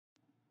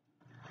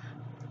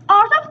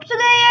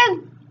today is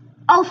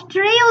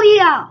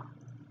Australia.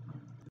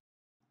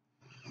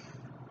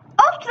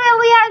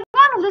 Australia is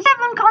one of the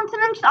 7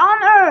 continents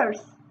on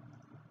Earth.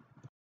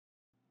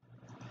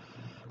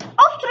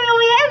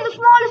 Australia is the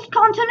smallest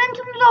continent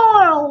in the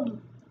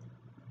world.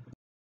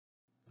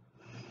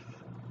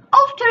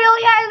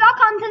 Australia is a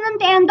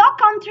continent and a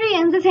country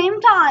in the same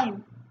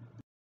time.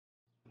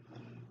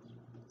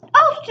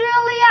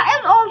 Australia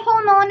is also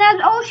known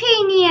as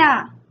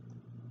Oceania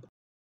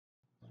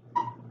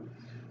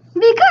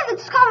because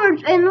it's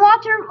covered in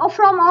water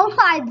from all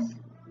sides.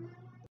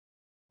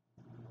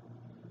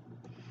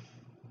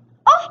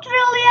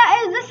 Australia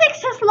is the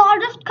 6th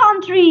largest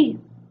country.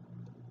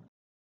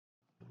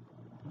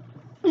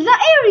 The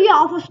area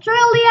of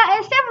Australia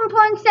is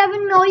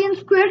 7.7 million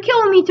square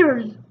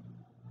kilometers.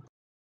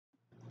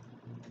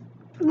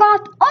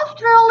 But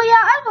Australia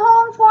is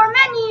home for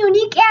many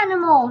unique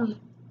animals,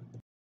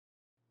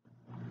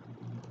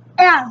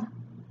 as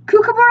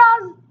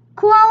kookaburras,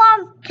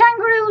 koalas,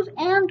 kangaroos,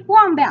 and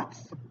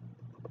wombats.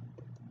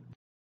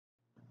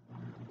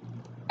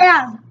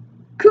 As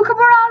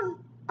kookaburras,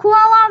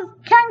 koalas,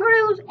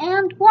 kangaroos,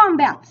 and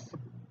wombats.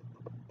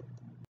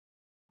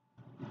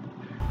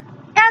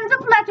 And the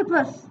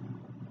platypus.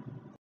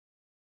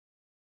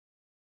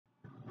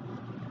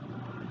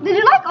 Did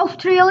you like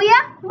Australia?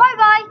 Bye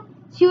bye.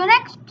 See you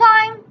next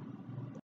time.